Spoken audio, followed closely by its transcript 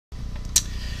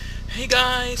Hey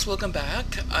guys, welcome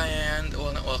back, and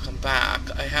well, not welcome back.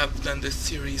 I have done this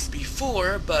series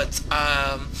before, but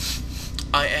I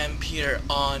am here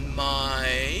on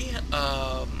my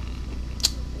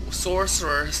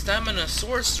stamina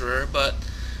sorcerer, but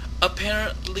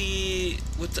apparently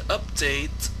with the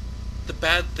update, the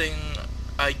bad thing,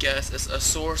 I guess, is a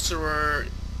sorcerer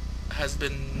has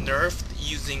been nerfed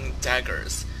using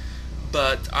daggers.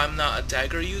 But I'm not a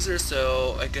dagger user,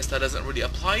 so I guess that doesn't really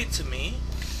apply to me.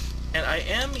 And I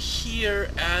am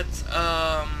here at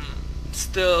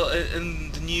still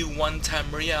in the new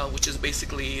one-time real, which is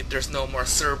basically there's no more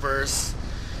servers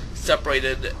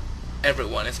separated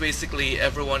everyone. It's basically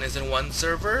everyone is in one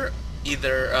server.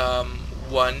 Either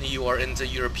one you are in the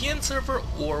European server,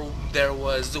 or there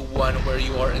was the one where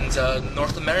you are in the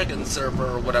North American server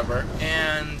or whatever.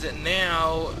 And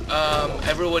now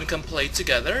everyone can play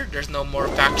together. There's no more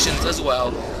factions as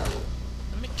well.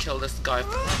 Kill this guy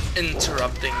for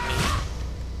interrupting me.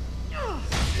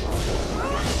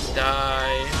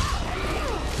 Die.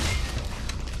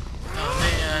 Oh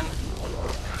man.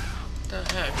 What the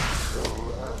heck?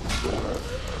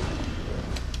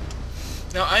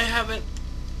 Now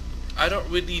I don't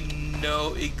really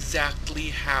know exactly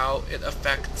how it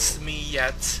affects me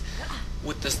yet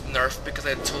with this nerf, because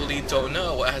I totally don't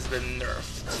know what has been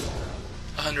nerfed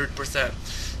 100%.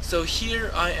 So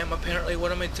here I am apparently,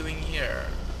 what am I doing here?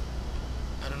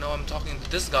 I don't know, I'm talking to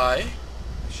this guy.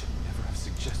 I should never have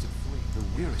suggested fleeing. The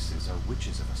Weirises are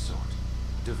witches of a sort.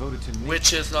 Devoted to nature.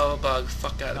 Witches, lava bug,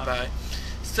 fuck out of bye.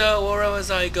 So, where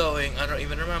was I going? I don't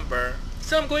even remember.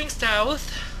 So, I'm going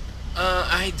south.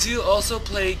 I do also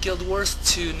play Guild Wars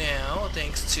 2 now,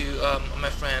 thanks to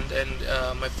my friend.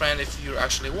 And my friend, if you're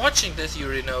actually watching this, you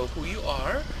already know who you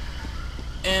are.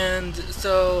 And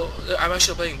so, I'm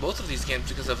actually playing both of these games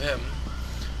because of him.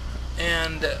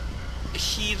 And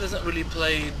he doesn't really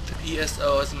play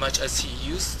ESO as much as he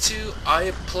used to.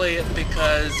 I play it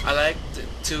because I like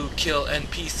to kill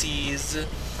NPCs.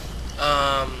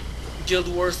 Guild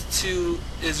Wars 2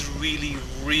 is really,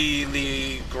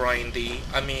 really grindy.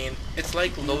 I mean, it's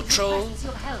like Lotro.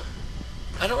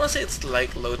 I don't want to say it's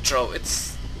like Lotro.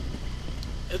 It's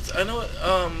I know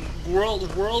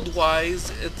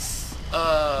world-wise, it's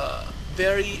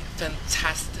very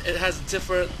fantastic. It has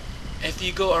different. If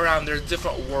you go around, there's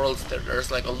different worlds.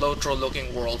 There's like a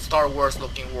Lotro-looking world, Star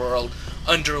Wars-looking world,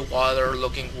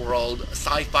 underwater-looking world,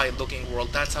 sci-fi-looking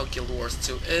world. That's how Guild Wars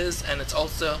 2 is, and it's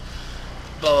also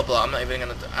blah blah blah. I'm not even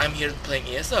gonna. I'm here playing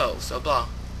ESO, so blah.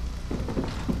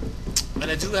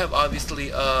 And I do have obviously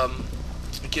a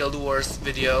Guild Wars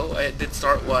video. I did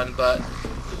start one, but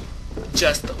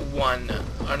just one.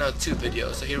 Or no, 2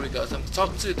 videos. So here we go. So I'm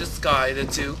talking to this guy, the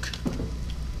Duke.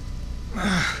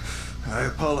 I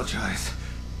apologize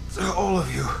to all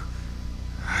of you.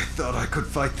 I thought I could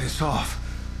fight this off.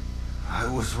 I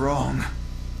was wrong.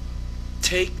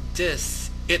 Take this.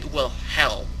 It will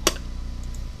help.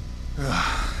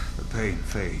 The pain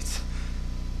fades.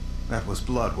 That was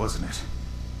blood, wasn't it?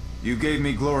 You gave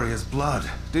me glorious blood,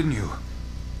 didn't you?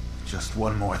 Just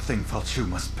one more thing Falchu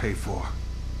must pay for.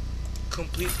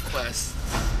 Complete quest.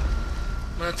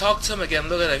 I'm gonna talk to him again.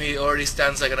 Look at him. He already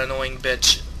stands like an annoying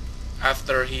bitch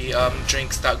after he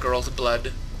drinks that girl's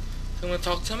blood. So I'm gonna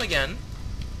talk to him again.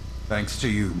 Thanks to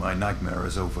you, my nightmare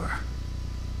is over.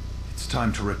 It's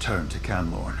time to return to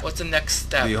Canlorn. What's the next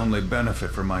step? The only benefit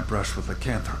from my brush with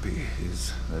lycanthropy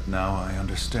is that now I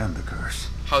understand the curse.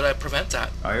 How do I prevent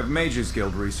that? I have Mages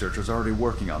Guild researchers already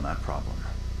working on that problem.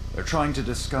 They're trying to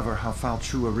discover how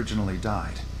Falchu originally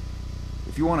died.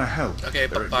 If you want to help... Okay,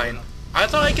 but fine. I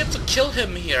thought I get to kill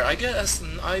him here. I guess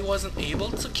I wasn't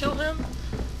able to kill him?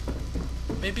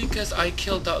 Maybe because I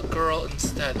killed that girl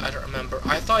instead. I don't remember.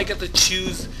 I thought I get to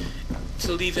choose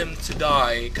to leave him to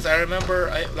die. Because I remember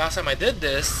last time I did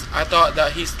this, I thought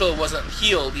that he still wasn't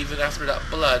healed even after that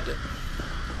blood.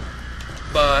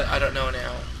 But I don't know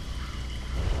now.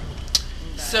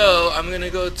 So I'm going to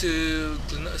go to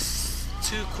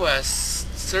 2 quests.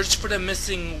 Search for the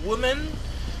missing woman.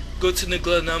 Go to the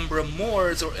Glenumbra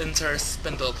Moors or enter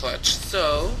Spindle Clutch.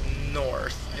 So,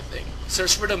 north, I think.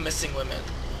 Search for the missing women.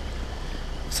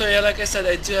 So yeah, like I said,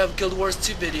 I do have Guild Wars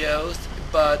 2 videos,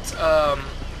 but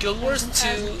Guild Wars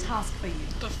 2... task for you.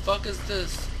 What the fuck is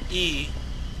this? E.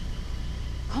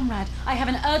 Comrade, I have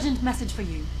an urgent message for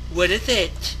you. What is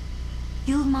it?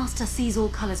 Guildmaster Sees All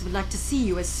Colors would like to see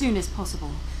you as soon as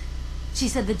possible. She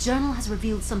said the journal has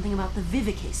revealed something about the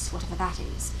Vivikiss, whatever that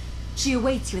is. She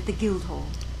awaits you at the guild hall.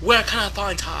 Where can I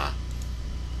find her?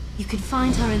 You can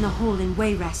find her in the hall in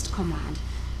Wayrest, comrade.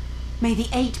 May the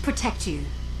 8 protect you.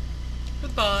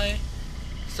 Goodbye.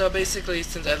 So basically,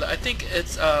 since I think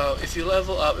it's if you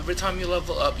level up, every time you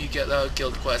level up, you get a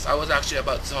guild quest. I was actually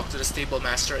about to talk to the stable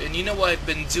master, and you know what I've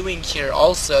been doing here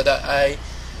also that I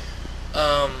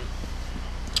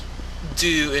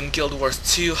do in Guild Wars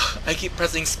 2. I keep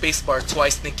pressing spacebar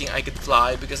twice thinking I could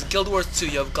fly, because in Guild Wars 2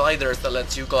 you have gliders that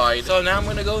lets you glide. So now I'm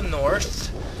gonna go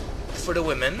north for the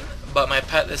women, but my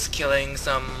pet is killing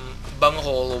some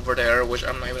bunghole over there, which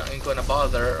I'm not even gonna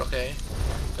bother. Okay.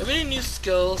 Do I have any new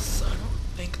skills? I don't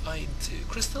think I do.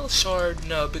 Crystal Shard,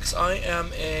 no, because I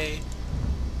am a...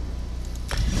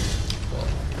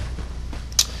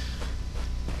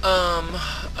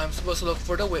 I'm supposed to look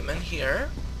for the women here.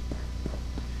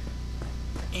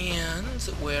 And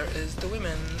where is the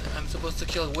women? I'm supposed to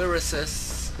kill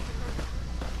Wirisis.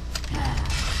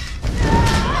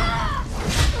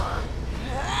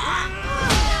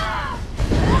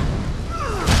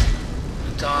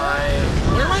 Die.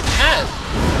 Where's my pet?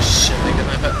 Oh, shit, I think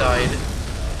my pet died.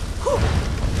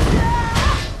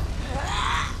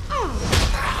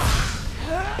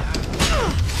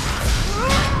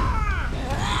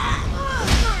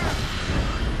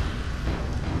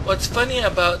 What's funny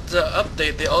about the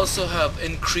update, they also have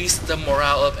increased the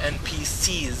morale of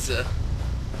NPCs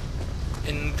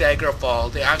in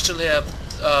Daggerfall. They actually have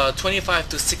 25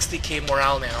 to 60k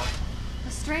morale now.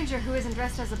 A stranger who isn't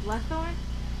dressed as a Bloodthorn?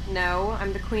 No,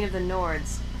 I'm the Queen of the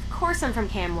Nords. Of course I'm from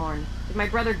Camlorn. Did my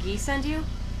brother Guy send you?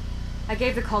 I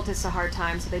gave the cultists a hard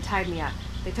time, so they tied me up.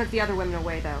 They took the other women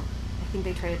away, though. I think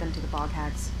they traded them to the bog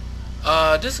hags.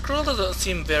 This girl doesn't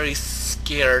seem very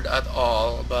scared at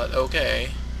all, but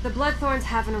okay. The Bloodthorns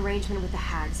have an arrangement with the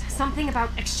hags. Something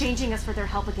about exchanging us for their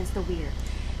help against the weird.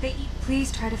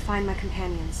 Please try to find my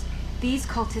companions. These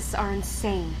cultists are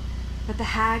insane. But the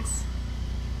hags,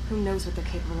 who knows what they're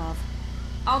capable of.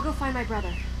 I'll go find my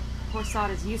brother. Poor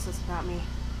Sod is useless without me.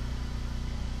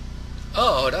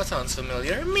 Oh, that sounds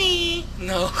familiar. Me!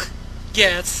 No.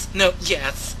 Yes. No,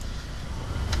 yes.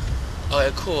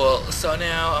 Okay, cool. So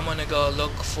now I'm gonna go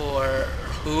look for...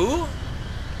 who?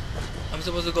 I'm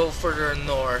supposed to go further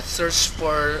north. Search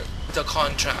for the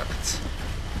contract.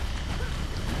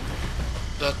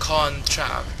 The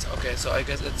contract. Okay, so I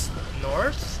guess it's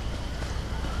north?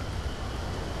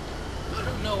 I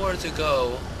don't know where to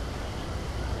go.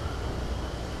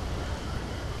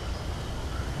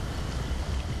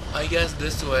 I guess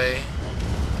this way.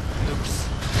 Oops.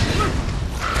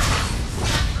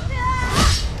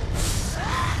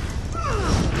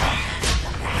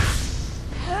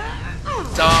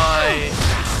 Die!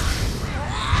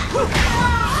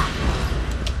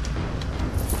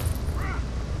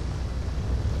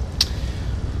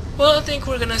 Well, I think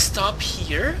we're gonna stop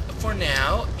here for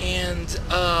now, and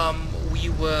we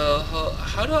will...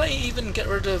 how do I even get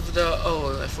rid of the...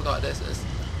 oh, I forgot this is.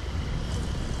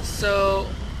 So,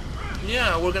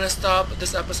 yeah, we're gonna stop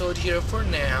this episode here for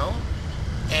now,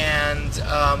 and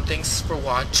thanks for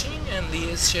watching, and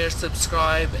please share,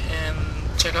 subscribe, and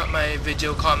check out my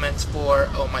video comments for...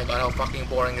 oh my god, how fucking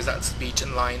boring is that speech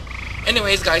in line.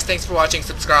 Anyways, guys, thanks for watching,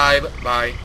 subscribe, bye.